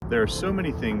There are so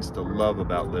many things to love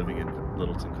about living in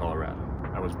Littleton, Colorado.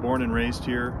 I was born and raised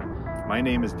here. My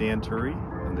name is Dan Turre.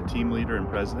 I'm the team leader and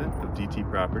president of DT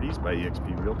Properties by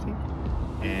eXp Realty.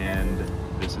 And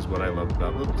this is what I love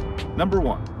about Littleton. Number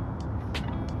one,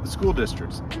 the school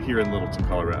districts here in Littleton,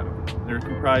 Colorado. They're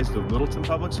comprised of Littleton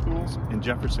Public Schools and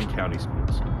Jefferson County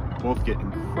Schools. Both get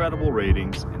incredible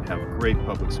ratings and have great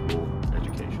public school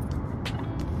education.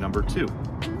 Number two,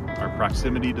 our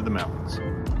proximity to the mountains.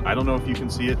 I don't know if you can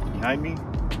see it behind me,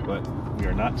 but we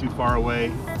are not too far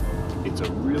away. It's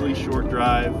a really short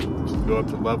drive to go up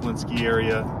to Loveland Ski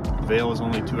Area. Vail is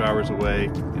only 2 hours away,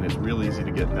 and it's real easy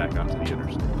to get back onto the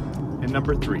interstate. And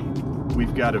number three,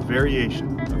 we've got a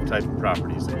variation of type of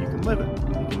properties that you can live in.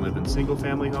 You can live in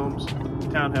single-family homes,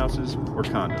 townhouses, or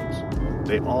condos.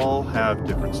 They all have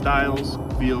different styles,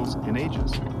 feels, and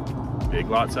ages. Big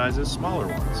lot sizes, smaller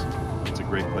ones. It's a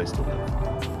great place to live.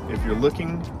 If you're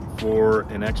looking for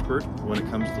an expert when it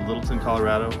comes to Littleton,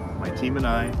 Colorado, my team and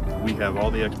I, we have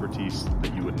all the expertise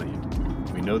that you would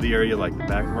need. We know the area like the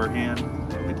back of our hand,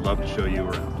 and we'd love to show you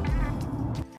around.